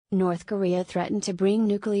North Korea threatened to bring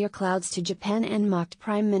nuclear clouds to Japan and mocked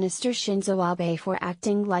Prime Minister Shinzo Abe for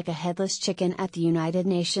acting like a headless chicken at the United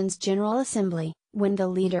Nations General Assembly, when the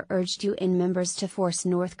leader urged UN members to force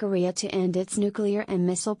North Korea to end its nuclear and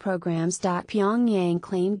missile programs. Pyongyang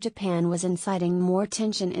claimed Japan was inciting more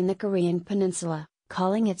tension in the Korean peninsula,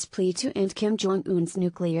 calling its plea to end Kim Jong-un's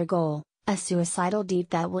nuclear goal a suicidal deed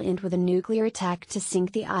that will end with a nuclear attack to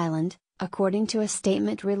sink the island, according to a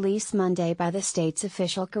statement released Monday by the state's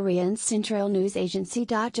official Korean Central News Agency.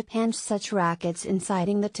 Japan's such rackets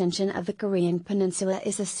inciting the tension of the Korean peninsula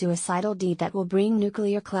is a suicidal deed that will bring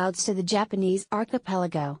nuclear clouds to the Japanese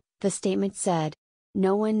archipelago, the statement said.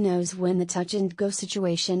 No one knows when the touch-and-go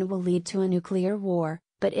situation will lead to a nuclear war,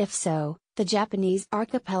 but if so, the Japanese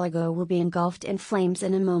archipelago will be engulfed in flames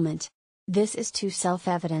in a moment. This is too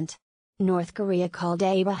self-evident. North Korea called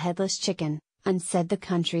Abe a headless chicken, and said the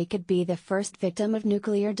country could be the first victim of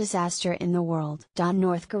nuclear disaster in the world.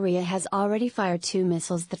 North Korea has already fired 2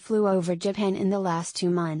 missiles that flew over Japan in the last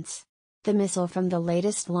 2 months. The missile from the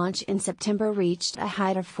latest launch in September reached a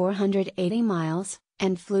height of 480 miles,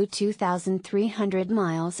 and flew 2,300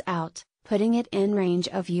 miles out, putting it in range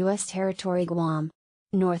of U.S. territory Guam.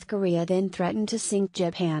 North Korea then threatened to sink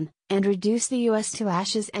Japan, and reduce the U.S. to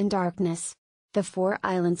ashes and darkness. The 4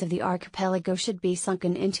 islands of the archipelago should be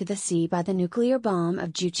sunken into the sea by the nuclear bomb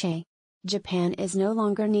of Juche. Japan is no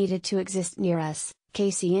longer needed to exist near us,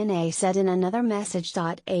 KCNA said in another message.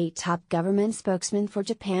 A top government spokesman for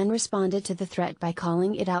Japan responded to the threat by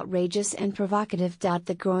calling it outrageous and provocative.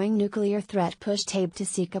 The growing nuclear threat pushed Abe to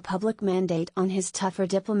seek a public mandate on his tougher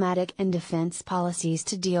diplomatic and defense policies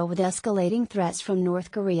to deal with escalating threats from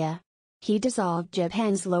North Korea. He dissolved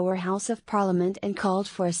Japan's lower house of parliament and called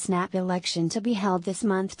for a snap election to be held this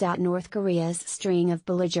month. North Korea's string of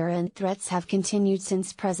belligerent threats have continued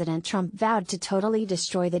since President Trump vowed to totally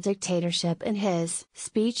destroy the dictatorship in his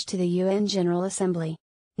speech to the UN General Assembly.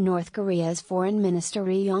 North Korea's Foreign Minister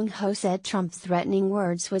Yong-ho said Trump's threatening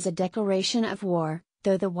words was a declaration of war,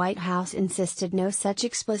 though the White House insisted no such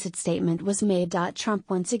explicit statement was made. Trump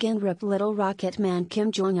once again ripped Little Rocket Man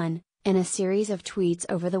Kim Jong-un, in a series of tweets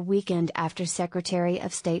over the weekend after Secretary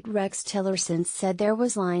of State Rex Tillerson said there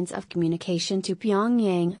was lines of communication to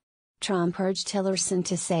Pyongyang. Trump urged Tillerson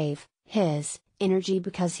to save his energy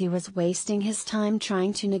because he was wasting his time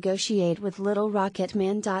trying to negotiate with Little Rocket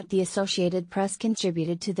Man. The Associated Press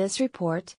contributed to this report,